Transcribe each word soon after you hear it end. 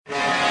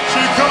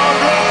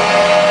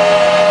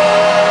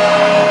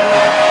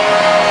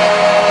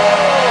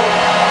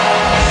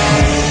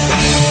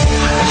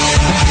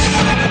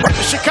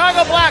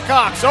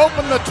Blackhawks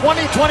open the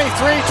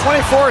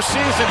 2023-24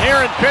 season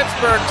here in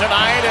Pittsburgh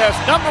tonight as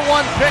number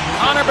one pick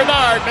Connor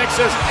Bedard makes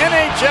his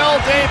NHL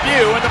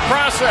debut in the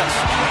process.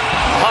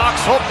 The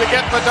Hawks hope to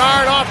get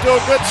Bedard off to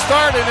a good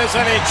start in his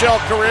NHL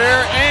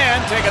career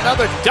and take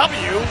another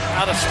W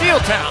out of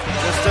Steeltown,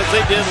 just as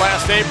they did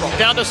last April.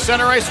 Down to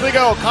center ice we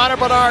go. Connor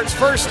Bedard's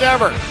first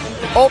ever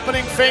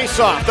opening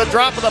face-off. The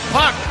drop of the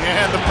puck,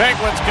 and the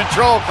Penguins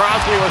control.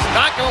 Crosby was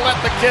not going to let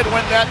the kid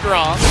win that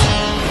draw.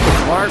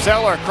 Lars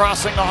Eller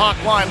crossing the Hawk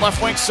line,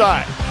 left wing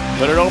side.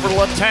 Put it over to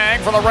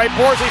Letang from the right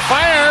boards. He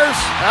fires.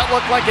 That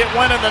looked like it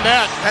went in the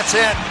net. That's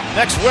it.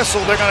 Next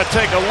whistle, they're going to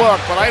take a look,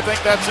 but I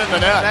think that's in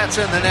the net. That's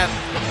in the net.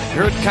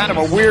 Heard kind of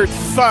a weird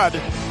thud,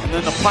 and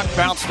then the puck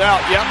bounced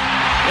out. Yep,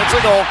 it's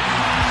a goal.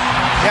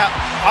 Yeah,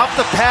 off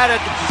the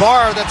padded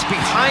bar that's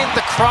behind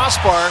the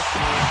crossbar.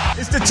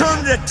 It's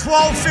determined at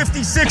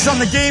 12:56 on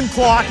the game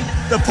clock.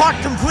 The puck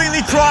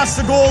completely crossed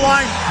the goal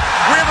line.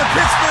 We have a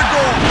Pittsburgh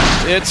goal.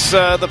 It's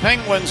the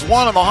Penguins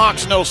 1 and the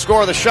Hawks no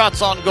score. The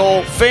shots on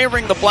goal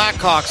favoring the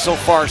Blackhawks so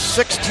far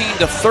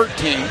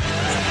 16-13.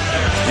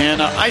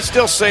 And I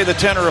still say the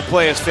tenor of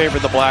play has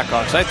favored the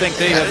Blackhawks. I think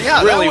they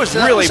have really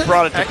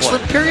brought it to play.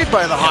 Excellent period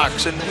by the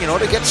Hawks. And,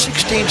 to get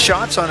 16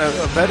 shots on a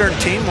veteran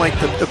team like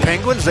the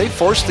Penguins, they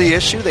forced the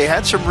issue. They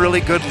had some really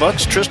good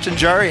looks. Tristan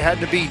Jarry had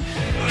to be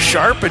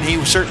sharp, and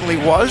he certainly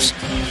was.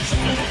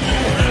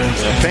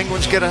 The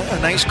Penguins get a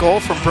nice goal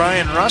from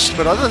Brian Rust.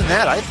 But other than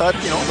that, I thought,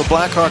 the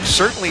Blackhawks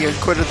certainly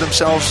acquitted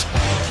themselves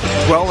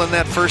well in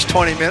that first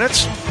 20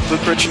 minutes.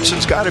 Luke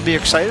Richardson's got to be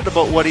excited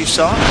about what he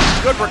saw.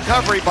 Good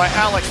recovery by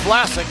Alex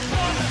Vlasic.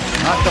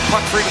 Knocked the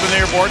puck free to the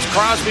near boards.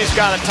 Crosby's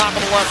got it top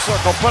of the left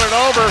circle. Put it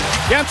over.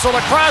 Gensel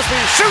to Crosby.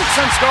 Shoots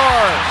and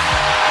scores.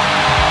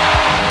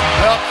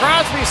 Well,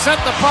 Crosby sent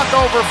the puck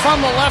over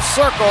from the left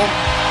circle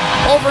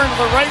over into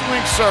the right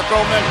wing circle,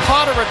 and then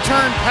caught a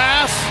return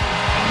pass,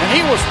 and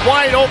he was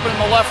wide open in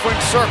the left wing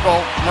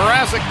circle.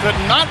 Mrazek could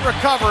not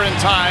recover in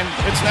time.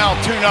 It's now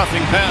 2-0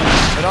 Penn.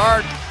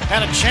 Bedard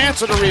had a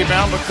chance at a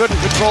rebound, but couldn't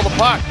control the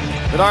puck.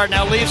 Bedard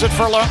now leaves it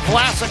for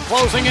Vlasic,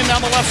 closing in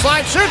down the left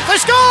side. Shoots, they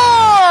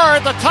score!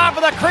 At the top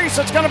of the crease,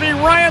 it's going to be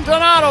Ryan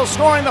Donato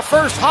scoring the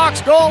first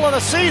Hawks goal of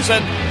the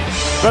season.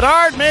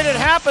 Bedard made it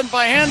happen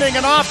by handing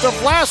it off to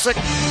Vlasic,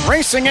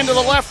 racing into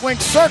the left wing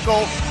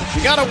circle.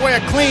 He got away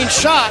a clean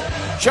shot.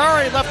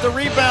 Jarry left the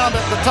rebound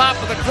at the top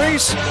of the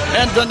crease,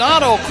 and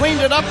Donato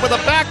cleaned it up with a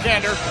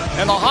backhander,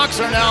 and the Hawks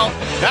are now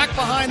back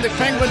behind the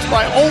Penguins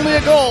by only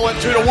a goal at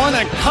 2-1,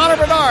 and Connor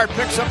Bedard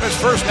picks up his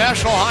first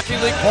National Hockey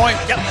League point.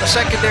 Yep, the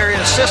secondary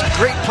assist.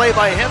 Great play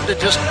by him to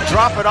just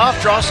drop it off,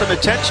 draw some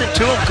attention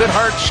to him. Good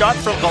hard shot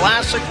from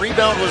Vlasic.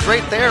 Rebound was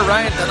right there.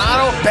 Ryan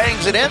Donato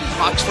bangs it in.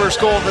 Hawks'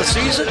 first goal of the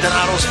season.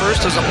 Donato's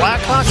first as a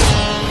Blackhawk.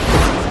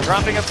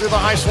 Dropping it through the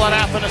high slot,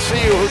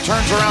 Athanasiou, who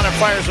turns around and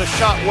fires a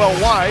shot well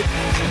wide.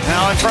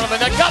 Now in front of the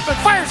net, Gutman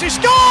fires, he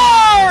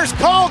scores!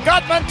 Cole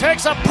Gutman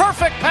takes a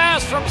perfect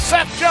pass from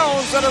Seth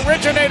Jones that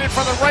originated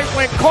from the right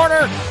wing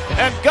corner,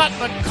 and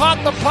Gutman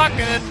caught the puck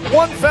and in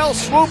one fell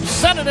swoop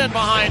sent it in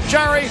behind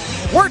Jarry.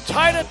 We're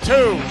tied at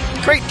 2.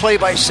 Great play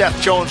by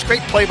Seth Jones.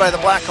 Great play by the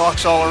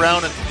Blackhawks all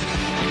around. And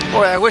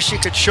boy, I wish you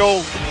could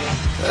show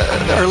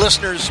our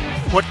listeners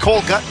what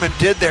Cole Gutman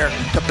did there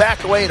to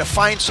back away, to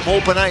find some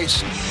open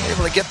ice,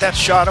 able to get that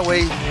shot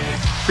away,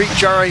 beat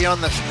Jarry on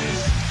the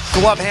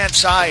glove hand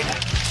side.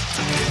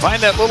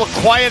 Find that little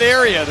quiet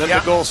area that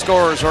the goal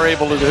scorers are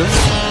able to do.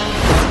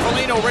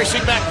 Foligno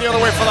racing back the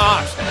other way for the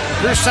Hawks.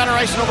 Through center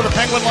ice and over the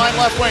Penguin line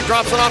left wing.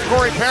 Drops it off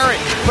Corey Perry.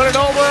 Put it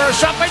over.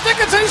 Shot by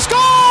Dickinson. He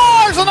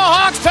scores! And the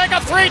Hawks take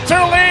a 3-2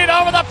 lead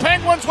over the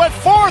Penguins with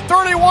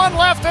 4:31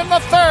 left in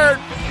the third.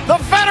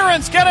 The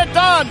veterans get it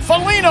done.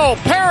 Foligno,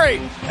 Perry,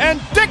 and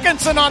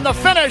Dickinson on the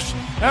finish.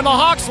 And the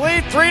Hawks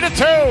lead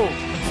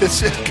 3-2.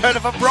 It's kind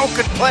of a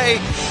broken play.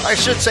 I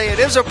should say it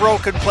is a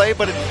broken play,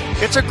 but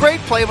it's a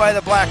great play by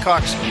the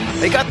Blackhawks.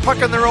 They got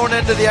puck on their own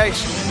end of the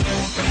ice.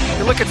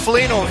 You look at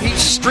Foligno. He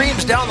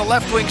streams down the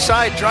left wing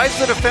side, drives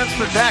the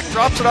defenseman back,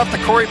 drops it off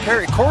to Corey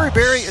Perry. Corey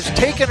Perry is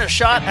taking a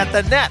shot at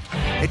the net.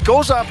 It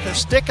goes off the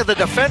stick of the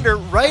defender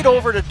right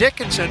over to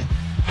Dickinson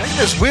in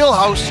his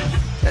wheelhouse,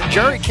 and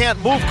Jarry can't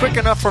move quick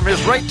enough from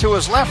his right to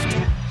his left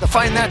to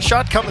find that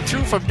shot coming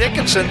through from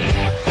Dickinson.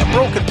 A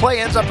broken play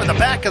ends up in the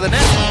back of the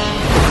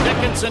net.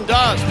 Dickinson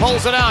does,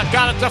 pulls it out,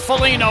 got it to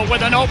Foligno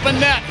with an open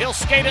net. He'll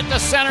skate it to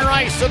center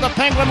ice to the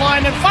Penguin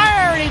line and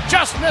fire, and he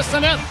just missed the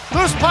net.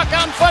 Loose puck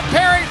on foot,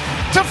 Perry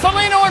to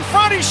Foligno in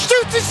front. He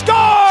shoots, he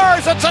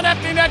scores! It's an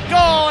empty net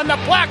goal, and the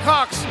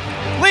Blackhawks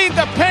lead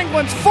the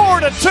Penguins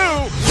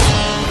 4-2.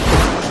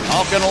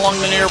 Malkin along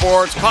the near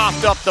boards,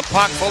 coughed up the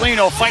puck.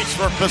 Foligno fights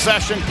for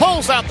possession,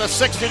 pulls out the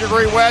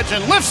 60-degree wedge,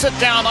 and lifts it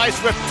down ice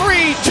with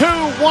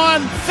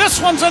 3-2-1. This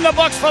one's in the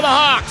books for the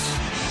Hawks.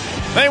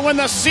 They win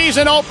the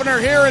season opener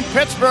here in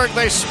Pittsburgh.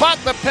 They spot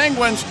the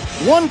Penguins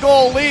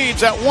 1-goal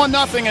leads at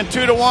 1-0 and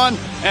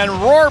 2-1 and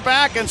roar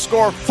back and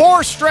score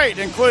 4 straight,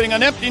 including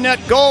an empty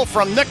net goal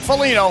from Nick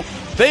Foligno.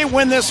 They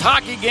win this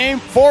hockey game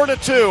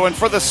 4-2. And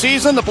for the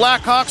season, the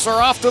Blackhawks are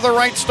off to the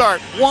right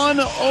start.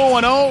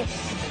 1-0-0.